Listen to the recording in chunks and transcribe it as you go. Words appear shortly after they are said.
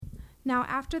Now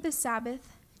after the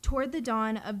Sabbath, toward the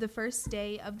dawn of the first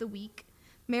day of the week,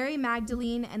 Mary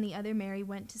Magdalene and the other Mary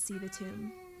went to see the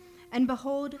tomb. And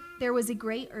behold, there was a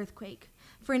great earthquake,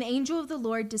 for an angel of the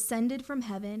Lord descended from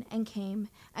heaven and came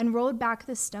and rolled back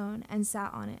the stone and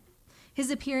sat on it.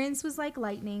 His appearance was like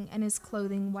lightning, and his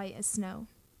clothing white as snow.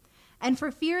 And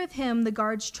for fear of him the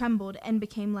guards trembled and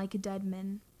became like dead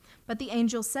men. But the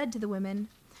angel said to the women,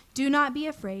 "Do not be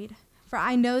afraid, for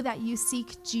I know that you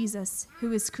seek Jesus,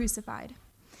 who is crucified.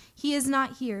 He is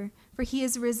not here, for he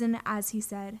is risen as he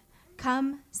said.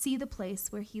 Come, see the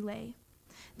place where he lay.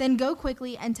 Then go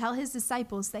quickly and tell his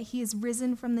disciples that he is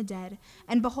risen from the dead,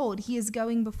 and behold, he is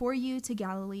going before you to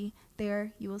Galilee.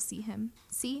 There you will see him.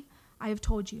 See, I have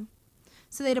told you."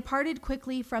 So they departed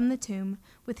quickly from the tomb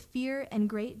with fear and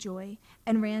great joy,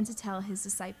 and ran to tell his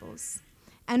disciples.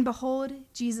 And behold,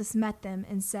 Jesus met them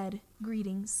and said,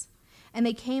 "Greetings." And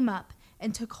they came up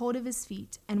and took hold of his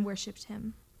feet and worshipped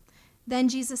him. Then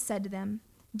Jesus said to them,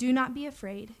 "Do not be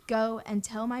afraid. Go and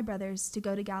tell my brothers to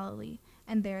go to Galilee,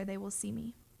 and there they will see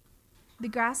me." The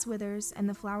grass withers and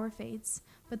the flower fades,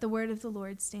 but the word of the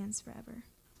Lord stands forever.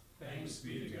 Thanks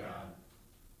be to God.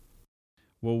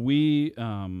 Well, we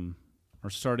are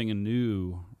starting a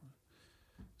new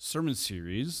sermon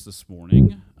series this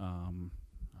morning.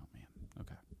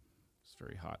 Okay. It's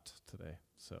very hot today,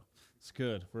 so it's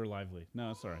good. We're lively.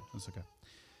 No, it's all right. It's okay.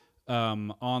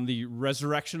 On the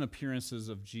resurrection appearances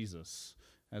of Jesus,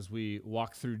 as we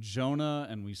walked through Jonah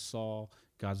and we saw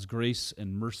God's grace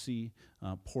and mercy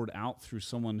poured out through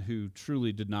someone who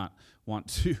truly did not want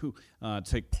to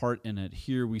take part in it.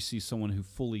 Here we see someone who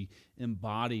fully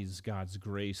embodies God's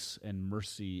grace and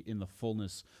mercy in the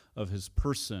fullness of his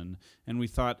person. And we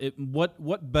thought,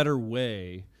 what better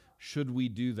way should we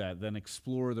do that than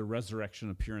explore the resurrection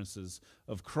appearances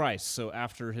of Christ? So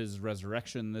after his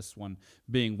resurrection, this one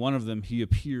being one of them, he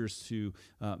appears to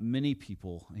many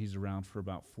people. He's around for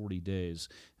about 40 days.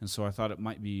 And so I thought it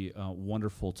might be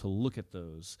wonderful to look at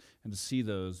those and to see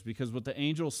those, because what the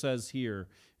angel says here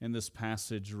in this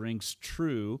passage rings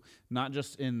true, not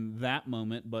just in that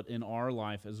moment, but in our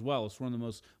life as well. It's one of the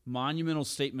most monumental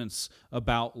statements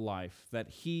about life, that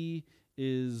he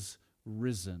is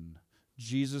risen.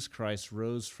 Jesus Christ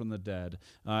rose from the dead.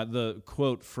 The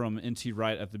quote from N.T.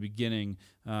 Wright at the beginning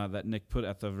that Nick put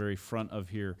at the very front of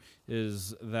here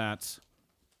is that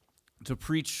to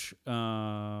preach, where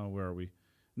are we?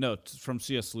 No, from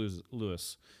C.S.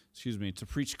 Lewis. To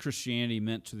preach Christianity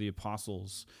meant to the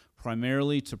apostles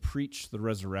primarily to preach the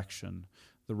resurrection.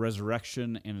 The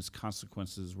resurrection and its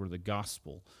consequences were the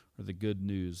gospel, or the good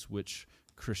news, which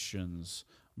Christians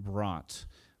brought.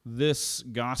 This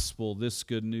gospel, this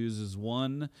good news, is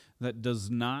one that does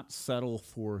not settle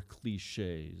for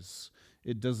cliches.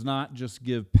 It does not just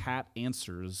give pat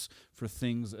answers for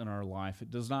things in our life. It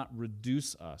does not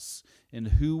reduce us in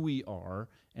who we are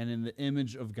and in the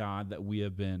image of God that we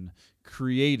have been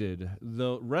created.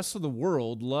 The rest of the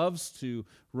world loves to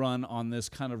run on this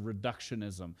kind of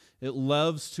reductionism. It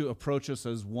loves to approach us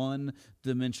as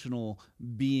one-dimensional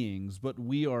beings, but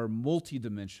we are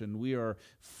multi-dimension. We are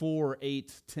 4,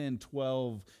 8, 10,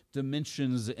 12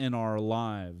 dimensions in our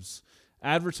lives.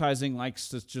 Advertising likes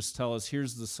to just tell us,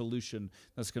 here's the solution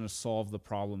that's going to solve the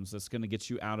problems, that's going to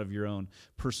get you out of your own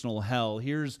personal hell.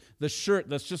 Here's the shirt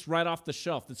that's just right off the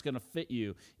shelf that's going to fit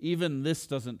you. Even this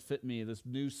doesn't fit me. This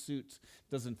new suit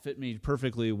doesn't fit me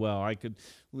perfectly well. I could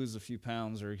lose a few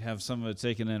pounds or have some of it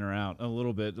taken in or out, a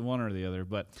little bit, one or the other.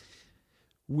 But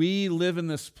we live in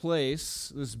this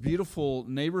place, this beautiful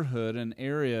neighborhood and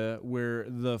area where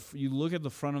you look at the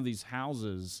front of these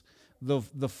houses, the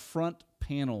front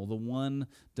panel, the one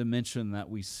dimension that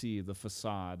we see, the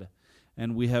facade,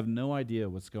 and we have no idea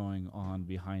what's going on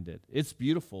behind it. It's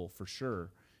beautiful for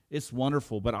sure. It's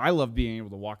wonderful, but I love being able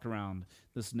to walk around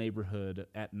this neighborhood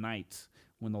at night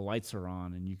when the lights are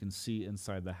on and you can see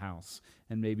inside the house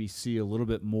and maybe see a little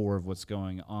bit more of what's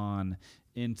going on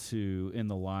in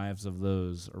the lives of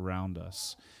those around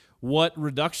us. What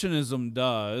reductionism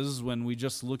does when we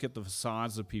just look at the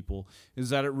facades of people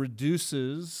is that it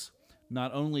reduces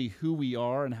not only who we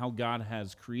are and how God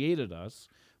has created us,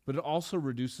 but it also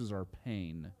reduces our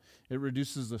pain. It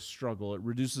reduces the struggle. It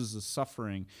reduces the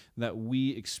suffering that we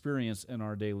experience in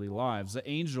our daily lives. The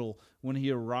angel, when he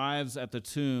arrives at the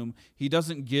tomb, he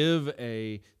doesn't give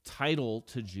a title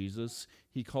to Jesus.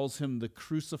 He calls him the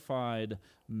crucified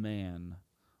man.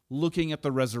 Looking at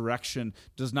the resurrection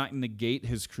does not negate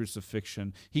his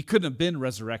crucifixion. He couldn't have been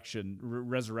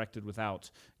resurrected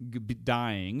without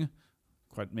dying.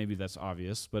 Quite maybe that's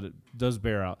obvious, but it does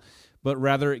bear out. But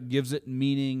rather it gives it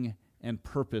meaning and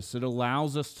purpose. It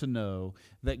allows us to know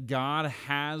that God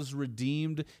has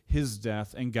redeemed his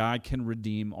death, and God can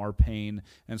redeem our pain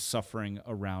and suffering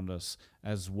around us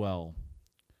as well.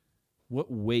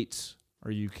 What weight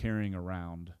are you carrying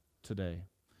around today?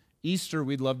 Easter,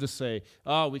 we'd love to say,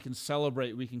 oh, we can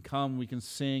celebrate, we can come, we can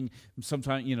sing.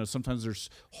 Sometimes there's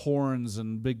horns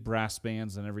and big brass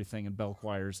bands and everything and bell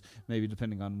choirs, maybe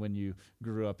depending on when you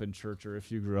grew up in church or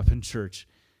if you grew up in church.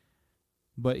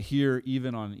 But here,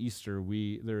 even on Easter,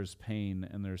 there's pain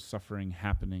and there's suffering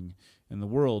happening in the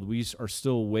world. We are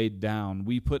still weighed down.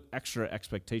 We put extra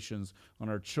expectations on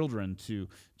our children to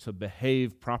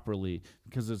behave properly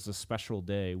because it's a special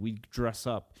day. We dress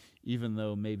up even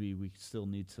though maybe we still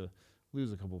need to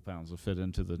lose a couple pounds to fit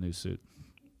into the new suit.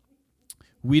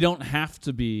 We don't have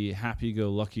to be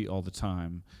happy-go-lucky all the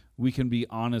time. We can be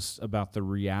honest about the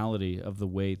reality of the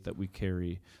weight that we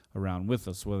carry around with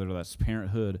us, whether that's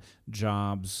parenthood,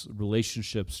 jobs,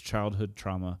 relationships, childhood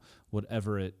trauma,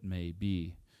 whatever it may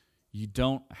be. You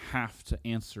don't have to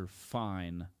answer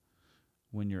fine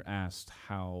when you're asked,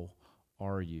 how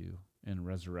are you in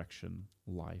resurrection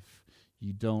life?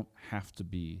 You don't have to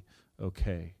be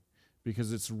okay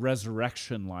because it's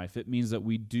resurrection life. It means that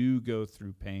we do go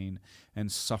through pain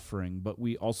and suffering, but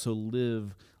we also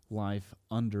live life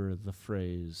under the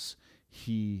phrase,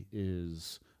 he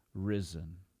is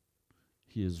risen.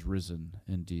 He is risen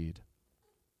indeed.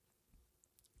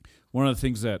 One of the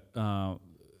things that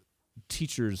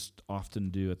teachers often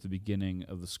do at the beginning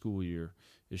of the school year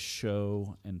is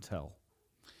show and tell.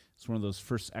 It's one of those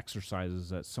first exercises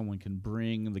that someone can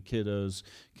bring, the kiddos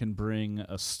can bring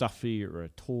a stuffy or a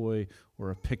toy or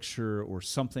a picture or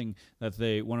something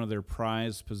that one of their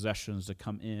prized possessions to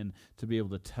come in to be able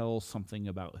to tell something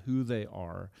about who they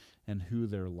are and who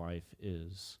their life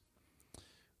is.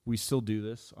 We still do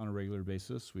this on a regular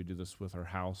basis. We do this with our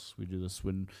house. We do this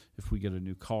if we get a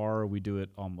new car. We do it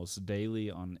almost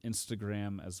daily on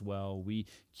Instagram as well. We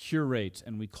curate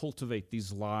and we cultivate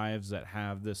these lives that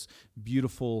have this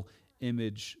beautiful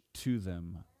image to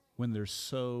them when there's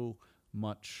so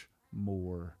much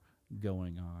more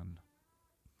going on.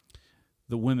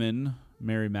 The women,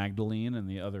 Mary Magdalene and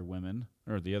the other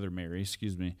Mary,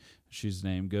 she's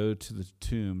named, go to the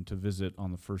tomb to visit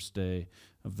on the first day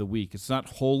of the week. It's not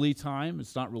holy time.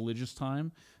 It's not religious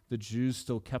time. The Jews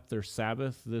still kept their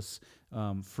Sabbath this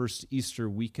first Easter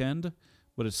weekend,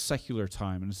 but it's secular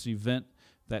time, and it's an event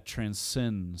that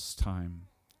transcends time.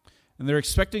 And they're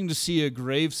expecting to see a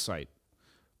grave site,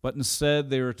 but instead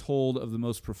they are told of the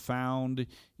most profound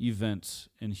event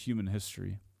in human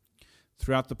history.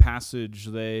 Throughout the passage,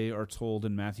 they are told,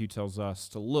 and Matthew tells us,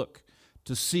 to look,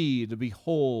 to see, to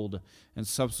behold, and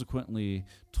subsequently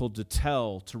told to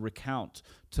tell, to recount,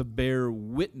 to bear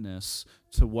witness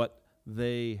to what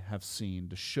they have seen,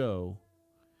 to show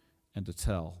and to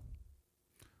tell.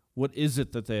 What is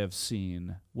it that they have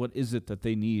seen? What is it that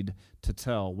they need to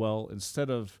tell? Well,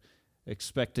 instead of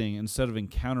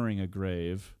encountering a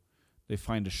grave, they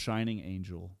find a shining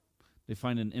angel, they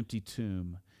find an empty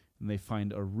tomb, and they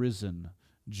find a risen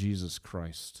Jesus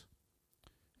Christ.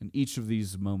 In each of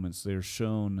these moments, they are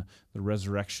shown the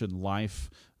resurrection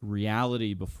life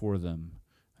reality before them,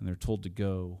 and they're told to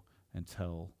go and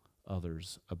tell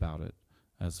others about it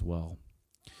as well.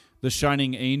 The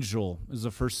shining angel is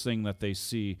the first thing that they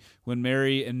see. When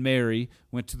Mary and Mary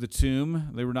went to the tomb,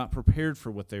 they were not prepared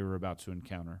for what they were about to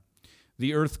encounter.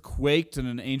 The earth quaked, and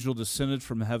an angel descended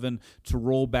from heaven to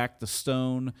roll back the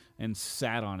stone and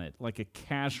sat on it like a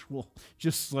casual,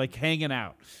 just like hanging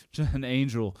out, just an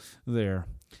angel there.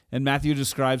 And Matthew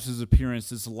describes his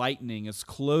appearance as lightning, his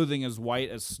clothing as white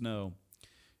as snow.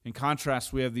 In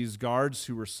contrast, we have these guards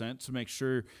who were sent to make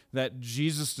sure that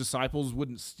Jesus' disciples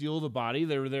wouldn't steal the body.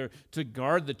 They were there to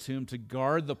guard the tomb, to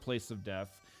guard the place of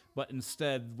death. But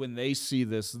instead, when they see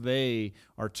this, they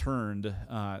are turned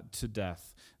to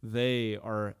death. They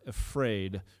are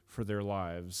afraid for their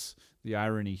lives. The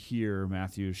irony here,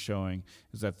 Matthew is showing,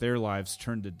 is that their lives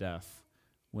turn to death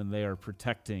when they are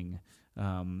protecting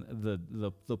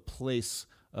the place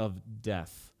of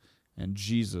death, and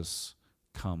Jesus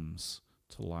comes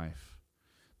to life.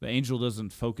 The angel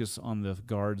doesn't focus on the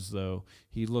guards, though.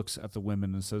 He looks at the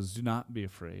women and says, "Do not be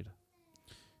afraid.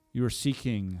 You are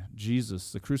seeking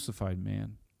Jesus, the crucified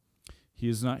man. He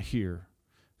is not here,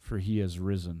 for he has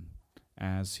risen,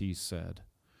 as he said."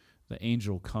 The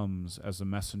angel comes as a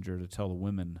messenger to tell the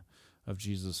women of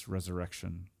Jesus'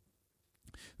 resurrection.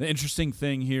 The interesting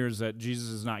thing here is that Jesus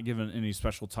is not given any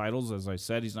special titles. As I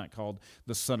said, he's not called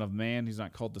the Son of Man. He's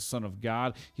not called the Son of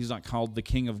God. He's not called the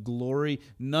King of Glory.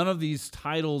 None of these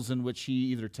titles in which he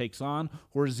either takes on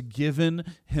or is given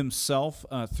himself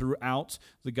throughout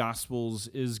the Gospels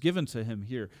is given to him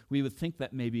here. We would think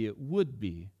that maybe it would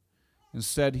be.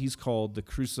 Instead, he's called the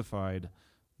crucified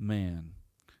man.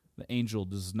 The angel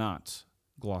does not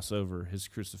gloss over his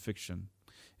crucifixion.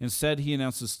 Instead, he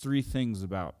announces three things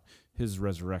about his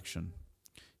resurrection.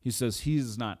 He says he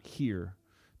is not here.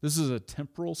 This is a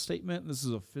temporal statement. This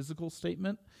is a physical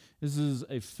statement. This is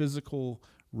a physical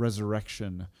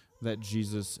resurrection that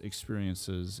Jesus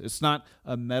experiences. It's not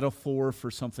a metaphor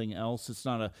for something else. It's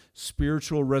not a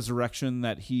spiritual resurrection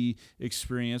that he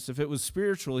experienced. If it was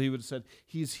spiritual, he would have said,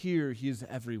 he's here, he is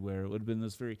everywhere. It would have been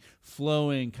this very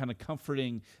flowing, kind of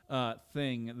comforting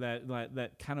thing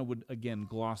that kind of would, again,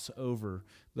 gloss over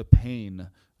the pain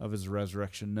of his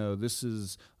resurrection. No, this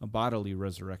is a bodily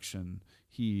resurrection.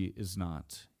 He is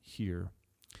not here.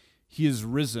 He is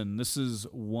risen. This is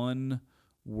one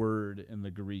word in the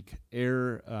Greek,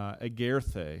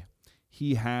 agerthe.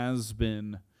 He has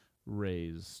been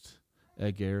raised.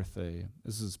 Agerthe.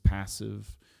 This is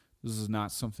passive. This is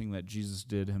not something that Jesus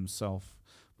did himself,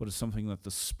 but it's something that the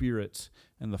Spirit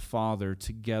and the Father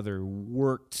together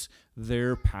worked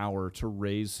their power to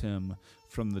raise him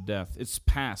from the death. It's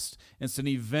past. It's an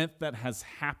event that has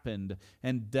happened,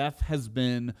 and death has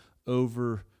been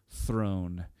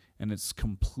overthrown, and it's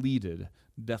completed.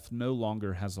 Death no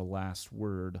longer has a last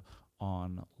word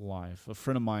on life. A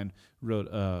friend of mine wrote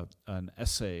an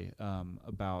essay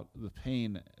about the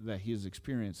pain that he has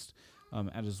experienced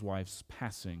at his wife's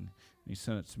passing. And he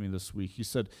sent it to me this week. He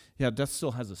said, yeah, death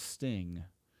still has a sting,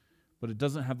 but it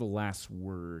doesn't have the last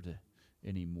word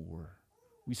anymore.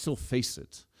 We still face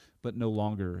it, but no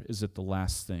longer is it the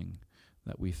last thing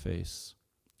that we face.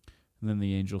 And then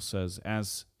the angel says,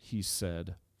 as he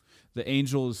said. The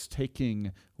angel is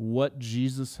taking what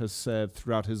Jesus has said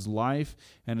throughout his life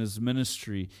and his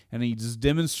ministry, and he's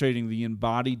demonstrating the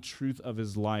embodied truth of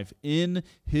his life in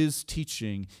his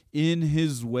teaching, in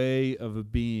his way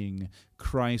of being.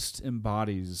 Christ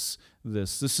embodies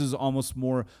this. This is almost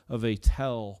more of a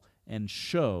tell and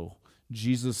show.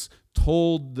 Jesus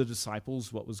told the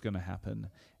disciples what was going to happen,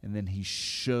 and then he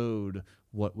showed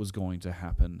what was going to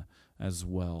happen as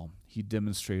well. He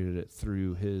demonstrated it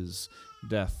through his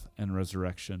death and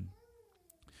resurrection.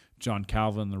 John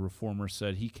Calvin, the reformer,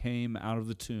 said he came out of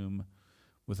the tomb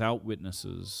without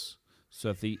witnesses so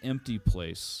that the empty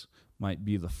place might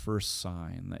be the first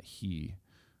sign that he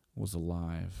was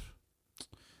alive.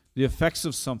 The effects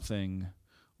of something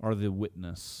are the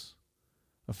witness.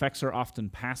 Effects are often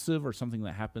passive or something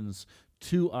that happens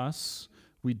to us.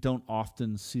 We don't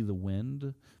often see the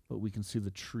wind, but we can see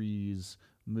the trees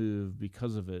move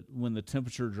because of it. When the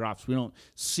temperature drops, we don't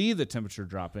see the temperature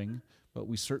dropping, but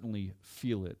we certainly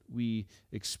feel it. We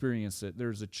experience it.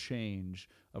 There's a change,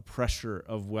 a pressure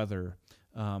of weather.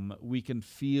 We can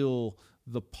feel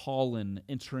the pollen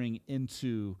entering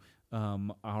into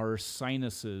our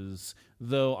sinuses.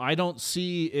 Though I don't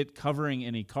see it covering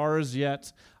any cars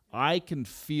yet, I can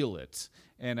feel it.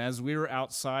 And as we were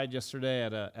outside yesterday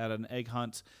at an egg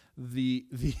hunt, the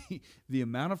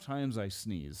amount of times I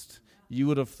sneezed, you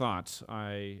would have thought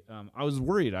I was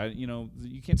worried.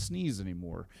 You can't sneeze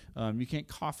anymore. You can't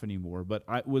cough anymore. But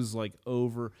I was like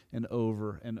over and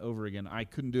over and over again. I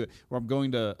couldn't do it. Or I'm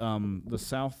going to the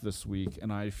south this week,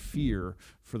 and I fear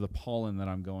for the pollen that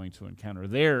I'm going to encounter.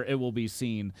 There it will be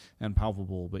seen and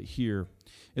palpable, but here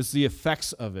it's the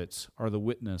effects of it are the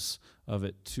witness of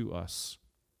it to us.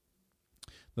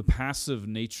 The passive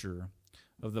nature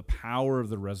of the power of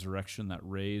the resurrection that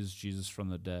raised Jesus from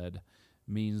the dead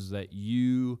means that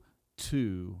you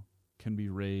too can be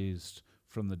raised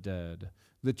from the dead.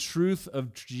 The truth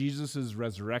of Jesus'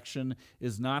 resurrection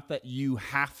is not that you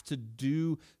have to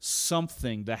do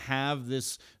something to have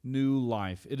this new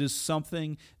life. It is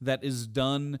something that is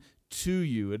done to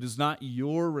you. It is not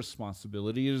your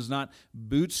responsibility. It is not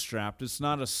bootstrapped. It's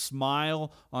not a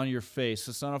smile on your face.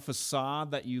 It's not a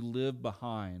facade that you live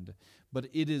behind. But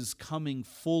it is coming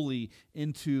fully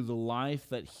into the life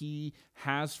that he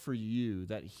has for you,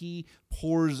 that he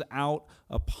pours out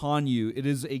upon you. It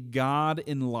is a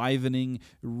God-enlivening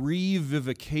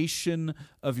revivification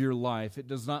of your life. It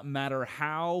does not matter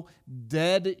how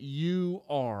dead you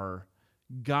are,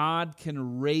 God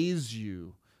can raise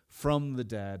you from the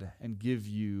dead and give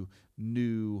you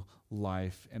new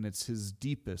life. And it's his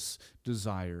deepest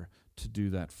desire to do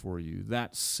that for you.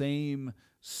 That same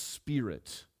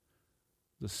Spirit,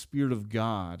 the Spirit of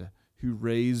God who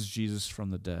raised Jesus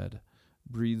from the dead,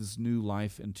 breathes new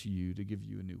life into you to give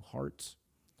you a new heart,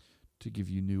 to give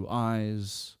you new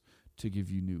eyes, to give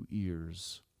you new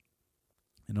ears.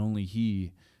 And only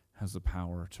He has the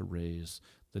power to raise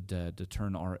the dead, to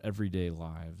turn our everyday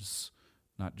lives,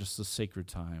 not just the sacred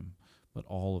time, but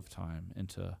all of time,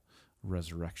 into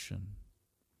resurrection.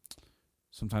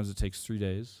 Sometimes it takes 3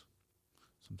 days.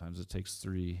 Sometimes it takes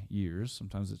 3 years.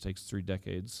 Sometimes it takes 3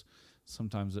 decades.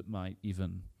 Sometimes it might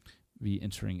even be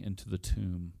entering into the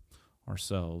tomb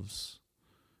ourselves.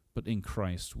 But in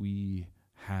Christ, we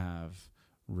have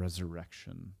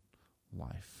resurrection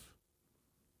life.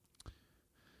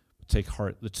 But take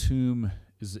heart, the tomb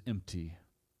is empty.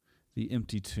 The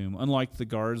empty tomb. Unlike the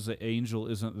guards, the angel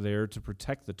isn't there to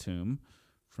protect the tomb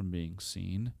from being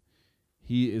seen.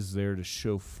 He is there to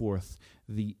show forth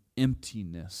the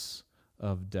emptiness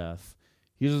of death.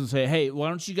 He doesn't say, hey, why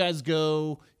don't you guys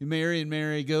go, Mary and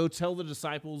Mary, go tell the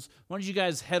disciples, why don't you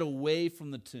guys head away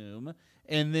from the tomb,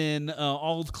 and then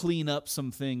I'll clean up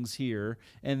some things here,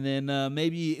 and then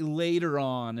maybe later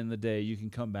on in the day you can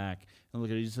come back and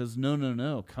look at it. He says,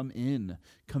 no, come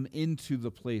into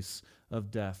the place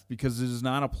of death, because it is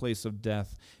not a place of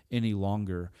death any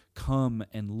longer. Come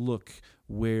and look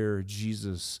where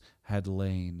Jesus had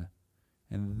lain.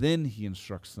 And then he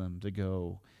instructs them to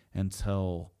go and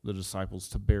tell the disciples,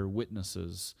 to bear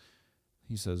witnesses.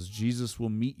 He says, Jesus will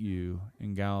meet you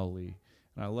in Galilee.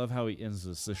 And I love how he ends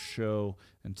this show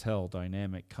and tell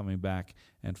dynamic, coming back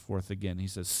and forth again. He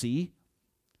says, see,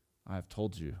 I have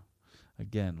told you.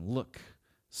 Again, look,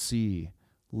 see,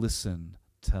 listen,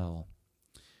 tell.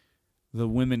 The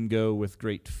women go with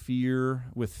great fear,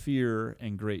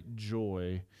 and great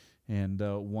joy. And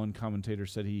one commentator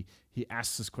said he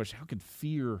asked this question, how can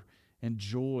fear and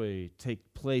joy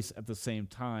take place at the same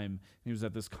time? And he was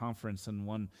at this conference, and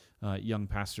one young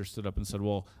pastor stood up and said,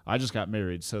 well, I just got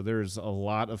married, so there's a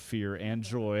lot of fear and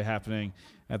joy happening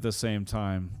at the same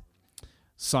time.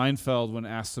 Seinfeld, when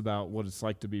asked about what it's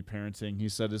like to be parenting, he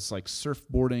said it's like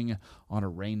surfboarding on a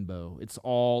rainbow. It's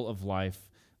all of life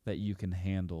that you can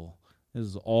handle. It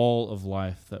is all of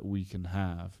life that we can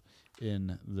have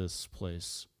in this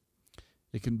place.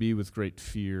 It can be with great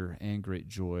fear and great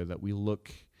joy that we look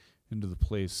into the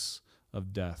place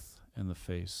of death in the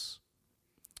face.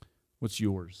 What's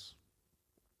yours?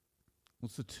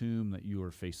 What's the tomb that you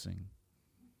are facing?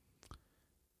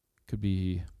 Could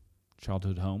be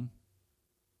childhood home.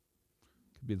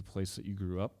 Could be the place that you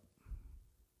grew up.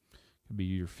 Could be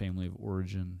your family of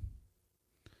origin.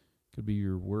 Could be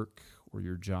your work or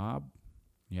your job.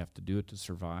 You have to do it to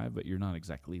survive, but you're not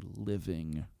exactly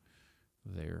living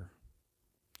there.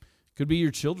 Could be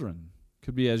your children.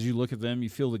 Could be as you look at them, you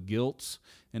feel the guilt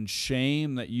and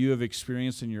shame that you have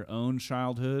experienced in your own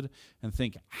childhood and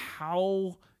think,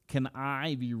 how can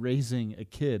I be raising a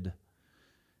kid?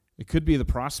 It could be the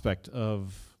prospect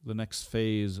of the next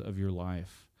phase of your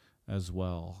life as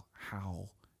well. How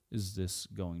is this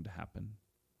going to happen?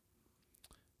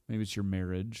 Maybe it's your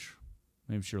marriage.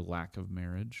 Maybe it's your lack of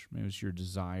marriage. Maybe it's your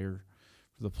desire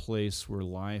for the place where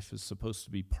life is supposed to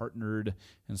be partnered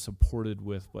and supported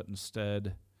with, but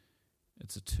instead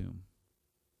it's a tomb.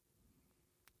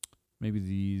 Maybe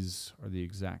these are the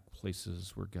exact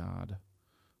places where God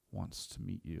wants to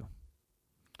meet you.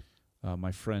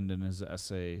 My friend in his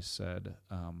essay said,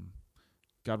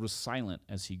 God was silent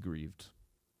as he grieved.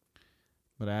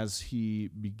 But as he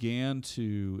began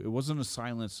to, it wasn't a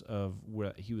silence of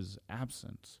where he was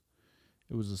absent.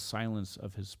 It was a silence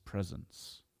of his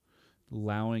presence,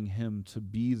 allowing him to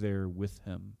be there with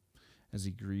him as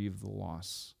he grieved the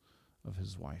loss of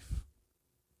his wife.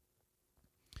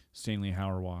 Stanley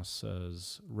Hauerwas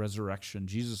says, resurrection,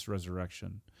 Jesus'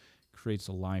 resurrection, creates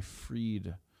a life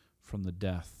freed from the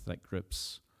death that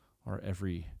grips our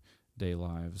everyday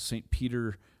lives. St.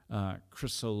 Peter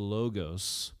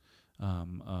Chrysologus,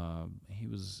 he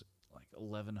was like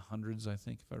 1100s, I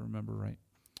think, if I remember right.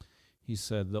 He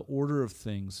said, the order of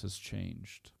things has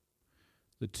changed.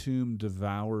 The tomb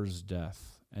devours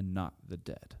death and not the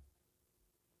dead.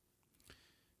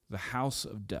 The house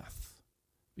of death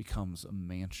becomes a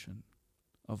mansion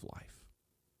of life.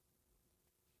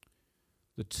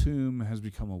 The tomb has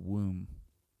become a womb.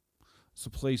 It's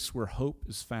a place where hope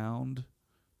is found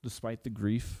despite the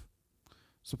grief.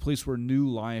 It's a place where new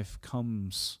life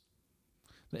comes.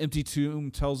 The empty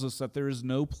tomb tells us that there is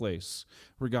no place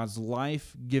where God's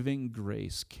life-giving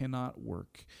grace cannot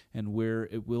work and where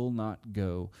it will not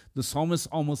go. The psalmists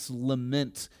almost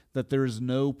lament that there is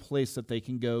no place that they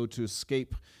can go to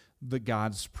escape the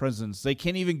God's presence. They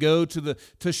can't even go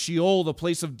to Sheol, the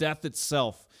place of death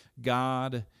itself.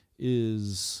 God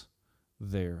is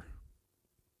there.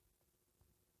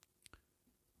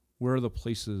 Where are the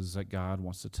places that God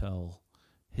wants to tell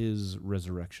his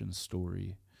resurrection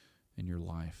story in your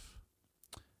life?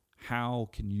 How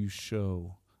can you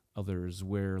show others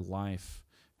where life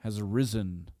has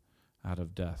arisen out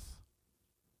of death?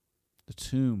 The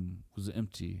tomb was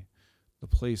empty. The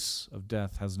place of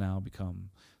death has now become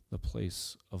the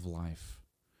place of life.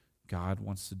 God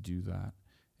wants to do that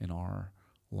in our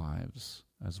lives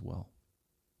as well.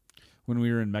 When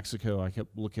we were in Mexico, we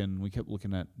kept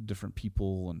looking at different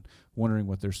people and wondering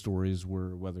what their stories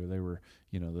were, whether they were,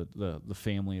 the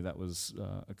family that was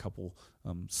a couple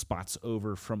spots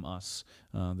over from us.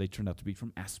 They turned out to be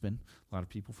from Aspen. A lot of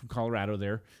people from Colorado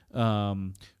there.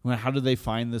 How did they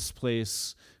find this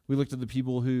place? We looked at the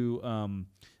people who,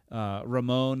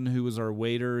 Ramon, who was our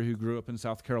waiter, who grew up in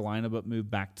South Carolina but moved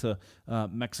back to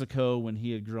Mexico when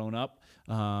he had grown up,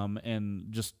 and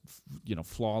just,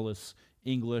 flawless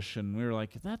English, and we were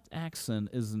like, that accent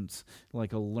isn't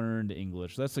like a learned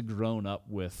English. That's a grown up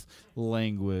with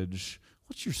language.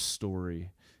 What's your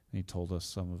story? And he told us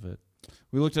some of it.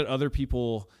 We looked at other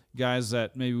people, guys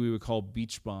that maybe we would call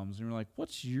beach bums, and we're like,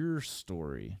 what's your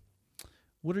story?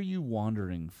 What are you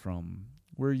wandering from?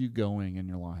 Where are you going in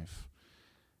your life?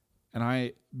 And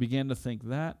I began to think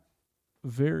that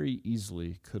very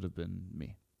easily could have been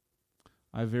me.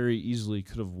 I very easily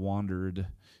could have wandered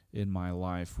in my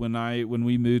life. When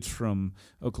we moved from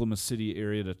Oklahoma City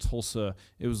area to Tulsa,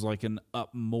 it was like an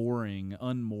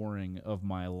unmooring of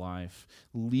my life,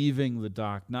 leaving the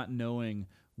dock, not knowing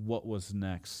what was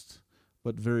next.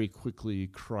 But very quickly,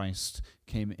 Christ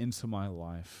came into my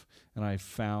life, and I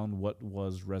found what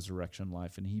was resurrection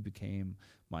life, and he became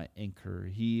my anchor.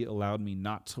 He allowed me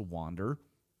not to wander,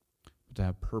 but to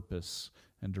have purpose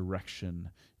and direction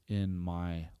in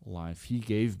my life. He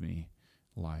gave me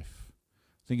life.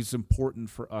 I think it's important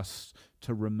for us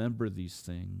to remember these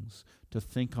things, to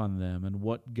think on them and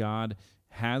what God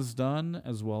has done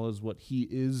as well as what he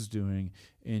is doing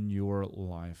in your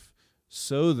life,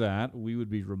 so that we would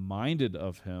be reminded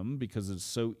of him, because it's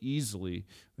so easily,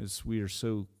 we are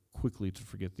so quickly to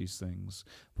forget these things,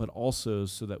 but also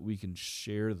so that we can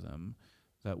share them,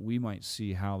 that we might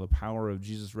see how the power of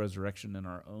Jesus' resurrection in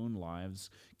our own lives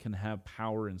can have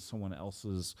power in someone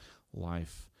else's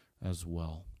life as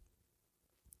well.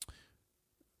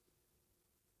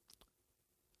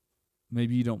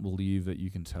 Maybe you don't believe that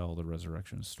you can tell the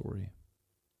resurrection story.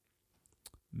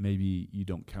 Maybe you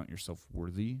don't count yourself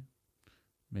worthy.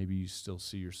 Maybe you still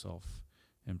see yourself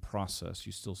in process.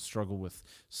 You still struggle with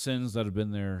sins that have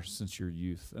been there since your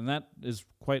youth. And that is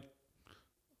quite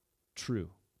true.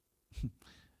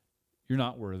 You're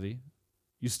not worthy.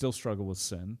 You still struggle with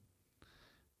sin.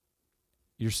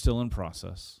 You're still in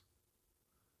process.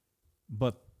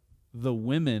 But the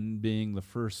women, being the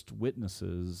first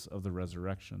witnesses of the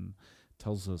resurrection,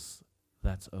 tells us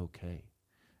that's okay.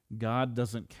 God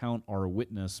doesn't count our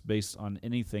witness based on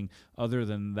anything other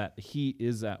than that he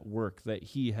is at work, that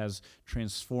he has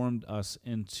transformed us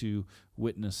into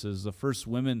witnesses. The first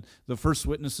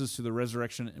witnesses to the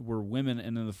resurrection were women,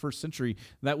 and in the first century,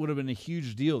 that would have been a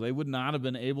huge deal. They would not have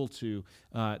been able to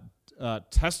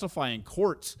testify in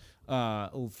court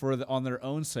on their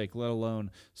own sake, let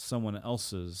alone someone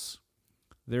else's.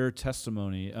 Their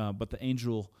testimony, but the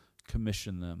angel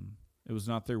commissioned them. It was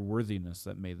not their worthiness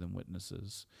that made them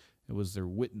witnesses. It was their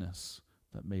witness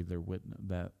that made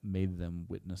them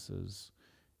witnesses.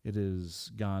 It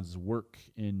is God's work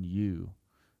in you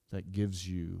that gives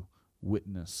you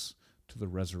witness to the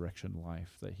resurrection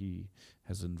life that he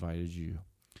has invited you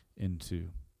into.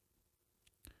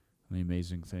 And the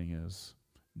amazing thing is,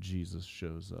 Jesus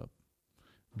shows up.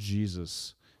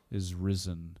 Jesus is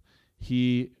risen.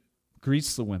 He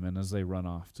greets the women as they run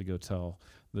off to go tell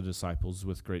the disciples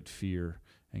with great fear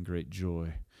and great joy.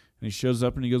 And he shows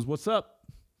up and he goes, "What's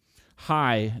up?"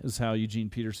 Hi is how Eugene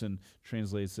Peterson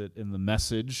translates it in the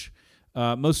Message.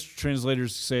 Most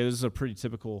translators say this is a pretty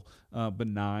typical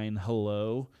benign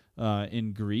hello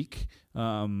in Greek.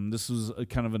 This was a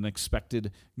kind of an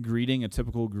expected greeting, a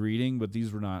typical greeting, but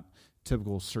these were not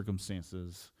typical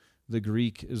circumstances. The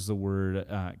Greek is the word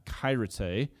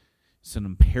kairete. It's an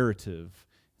imperative.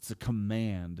 It's a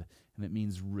command, and it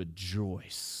means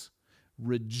rejoice.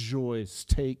 Rejoice.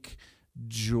 Take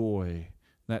joy.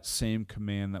 That same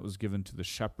command that was given to the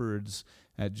shepherds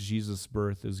at Jesus'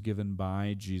 birth is given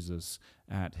by Jesus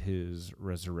at his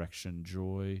resurrection.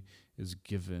 Joy is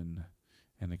given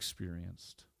and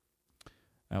experienced.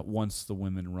 At once the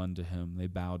women run to him. They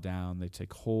bow down. They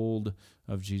take hold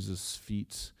of Jesus'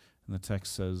 feet, and the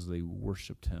text says they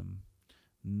worshiped him.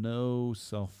 No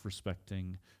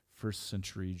self-respecting first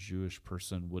century Jewish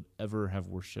person would ever have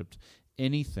worshipped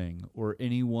anything or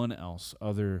anyone else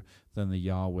other than the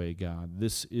Yahweh God.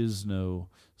 This is no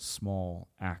small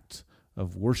act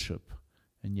of worship,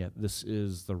 and yet this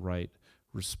is the right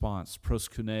response.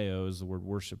 Proskuneo is the word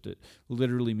worshipped. It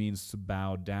literally means to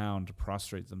bow down, to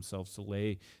prostrate themselves, to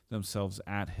lay themselves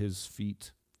at his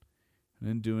feet. And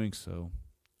in doing so,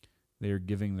 they are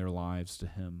giving their lives to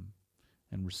him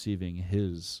and receiving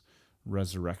his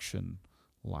resurrection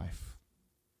life.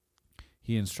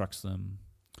 He instructs them,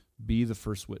 be the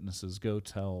first witnesses. Go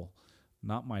tell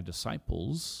not my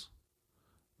disciples,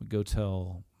 but go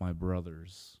tell my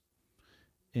brothers.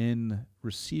 In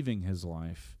receiving his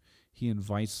life, he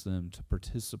invites them to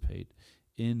participate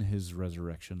in his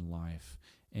resurrection life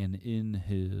and in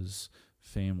his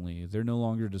family. They're no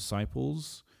longer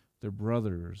disciples, they're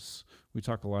brothers. We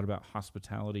talk a lot about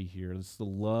hospitality here. It's the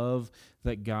love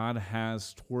that God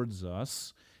has towards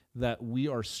us, that we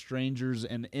are strangers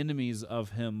and enemies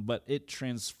of him, but it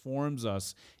transforms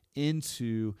us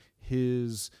into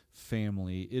his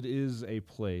family. It is a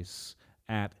place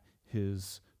at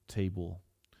his table.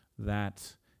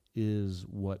 That is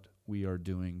what we are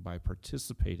doing by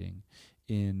participating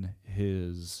in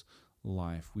his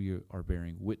life. We are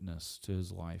bearing witness to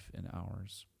his life and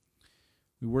ours.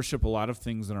 We worship a lot of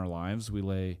things in our lives. We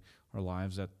lay our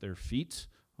lives at their feet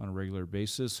on a regular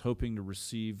basis, hoping to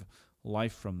receive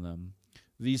life from them.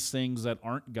 These things that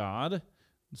aren't God,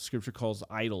 Scripture calls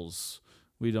idols.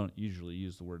 We don't usually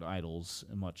use the word idols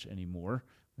much anymore.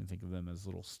 We think of them as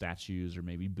little statues or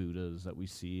maybe Buddhas that we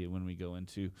see when we go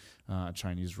into a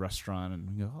Chinese restaurant and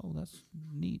we go, oh, that's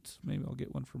neat. Maybe I'll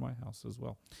get one for my house as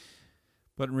well.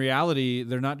 But in reality,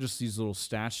 they're not just these little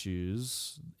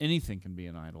statues. Anything can be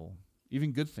an idol.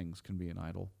 Even good things can be an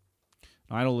idol.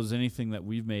 An idol is anything that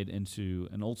we've made into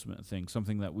an ultimate thing,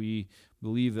 something that we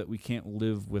believe that we can't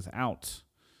live without.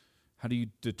 How do you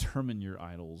determine your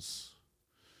idols?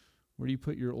 Where do you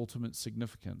put your ultimate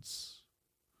significance?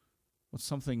 What's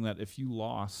something that if you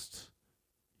lost,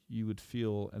 you would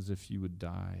feel as if you would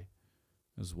die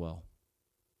as well?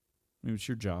 Maybe it's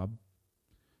your job.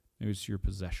 Maybe it's your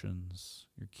possessions,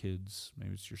 your kids.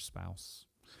 Maybe it's your spouse.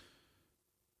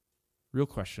 Real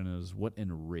question is, what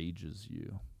enrages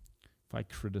you? If I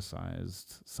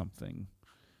criticized something,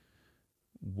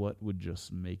 what would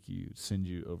just make you, send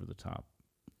you over the top?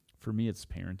 For me, it's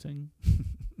parenting.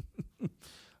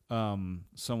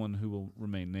 Someone who will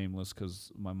remain nameless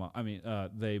because my mom,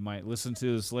 they might listen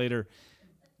to this later,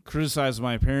 criticized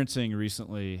my parenting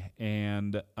recently,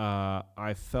 and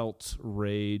I felt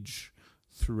rage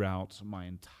throughout my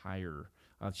entire,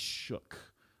 I shook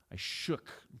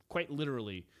quite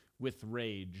literally with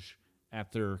rage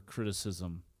at their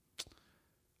criticism.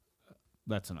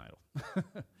 That's an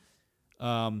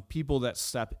idol. People that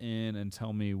step in and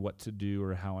tell me what to do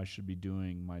or how I should be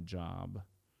doing my job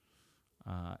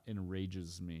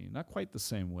enrages me. Not quite the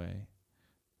same way.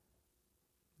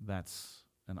 That's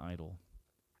an idol.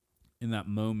 In that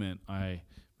moment, I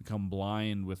become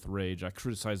blind with rage. I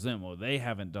criticize them. Oh, they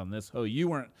haven't done this. Oh, you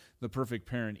weren't the perfect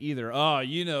parent either. Oh,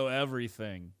 you know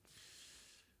everything.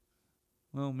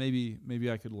 Well, maybe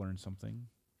I could learn something.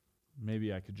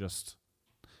 Maybe I could just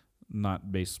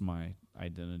not base my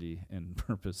identity and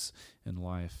purpose in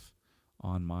life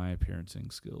on my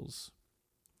parenting skills.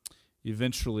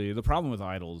 Eventually, the problem with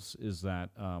idols is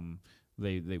that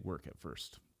they work at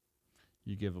first.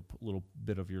 You give a little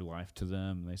bit of your life to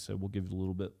them, and they say, we'll give a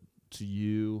little bit to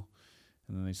you.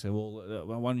 And then they say, well,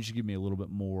 why don't you give me a little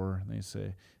bit more? And they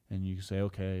say, and you say,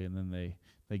 okay. And then they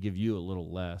give you a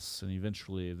little less. And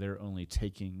eventually, they're only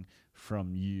taking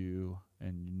from you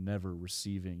and you're never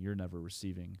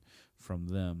receiving from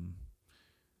them,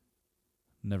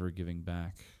 never giving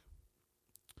back.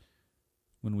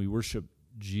 When we worship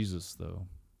Jesus, though,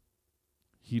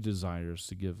 he desires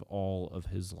to give all of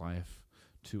his life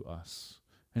to us.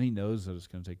 And he knows that it's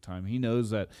going to take time. He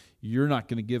knows that you're not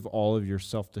going to give all of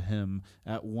yourself to him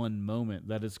at one moment,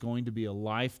 that it's going to be a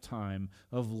lifetime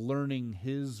of learning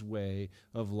his way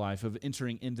of life, of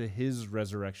entering into his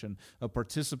resurrection, of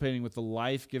participating with the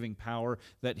life-giving power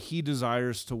that he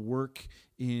desires to work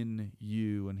in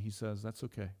you. And he says, that's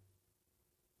okay.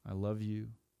 I love you.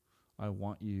 I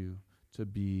want you to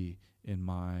be in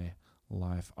my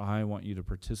life. I want you to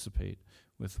participate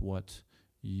with what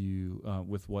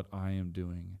I am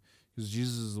doing. Because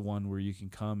Jesus is the one where you can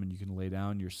come and you can lay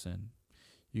down your sin.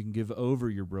 You can give over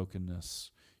your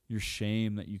brokenness, your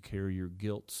shame that you carry, your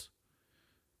guilt,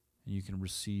 and you can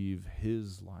receive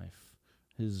his life,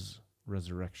 his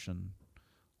resurrection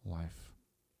life.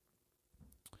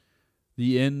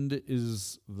 The end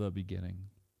is the beginning.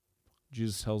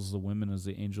 Jesus tells the women, as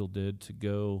the angel did, to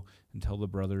go and tell the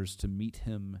brothers to meet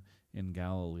him in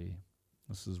Galilee.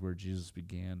 This is where Jesus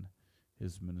began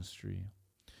his ministry.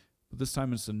 But this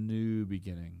time it's a new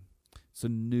beginning. It's a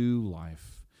new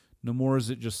life. No more is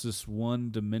it just this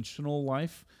one-dimensional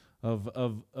life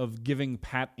of giving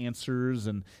pat answers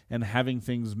and having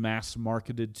things mass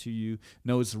marketed to you.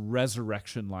 No, it's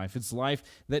resurrection life. It's life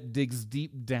that digs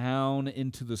deep down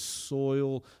into the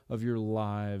soil of your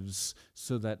lives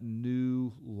so that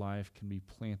new life can be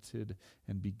planted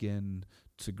and begin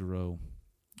to grow.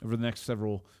 Over the next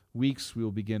several weeks, we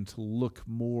will begin to look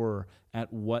more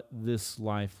at what this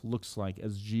life looks like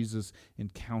as Jesus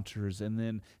encounters. And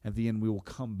then at the end, we will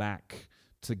come back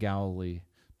to Galilee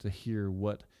to hear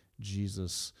what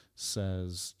Jesus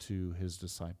says to his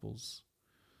disciples.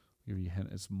 I'll give you a hint,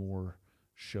 it's more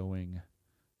showing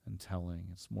and telling.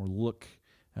 It's more look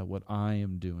at what I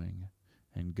am doing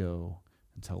and go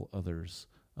and tell others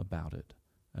about it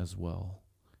as well.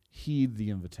 Heed the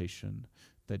invitation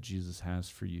that Jesus has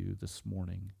for you this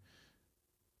morning.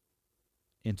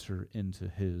 Enter into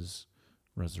his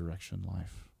resurrection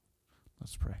life.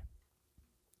 Let's pray.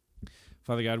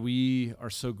 Father God, we are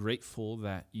so grateful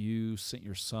that you sent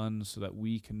your Son so that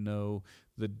we can know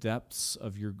the depths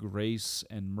of your grace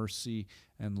and mercy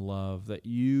and love, that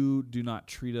you do not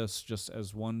treat us just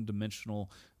as one-dimensional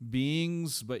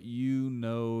beings, but you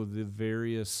know the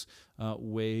various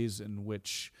ways in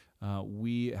which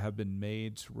we have been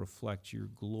made to reflect your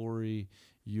glory,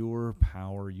 your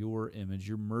power, your image,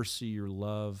 your mercy, your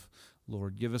love.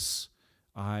 Lord, give us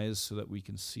eyes so that we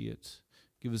can see it.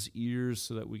 Give us ears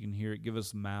so that we can hear it. Give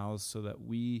us mouths so that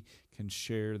we can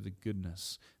share the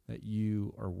goodness that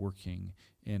you are working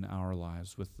in our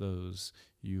lives with those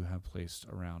you have placed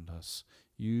around us.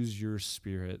 Use your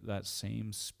Spirit, that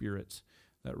same Spirit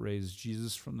that raised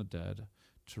Jesus from the dead,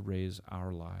 to raise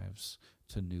our lives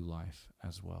to new life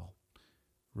as well.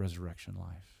 Resurrection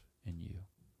life in you.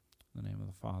 In the name of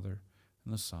the Father,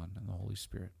 and the Son, and the Holy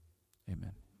Spirit.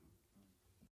 Amen.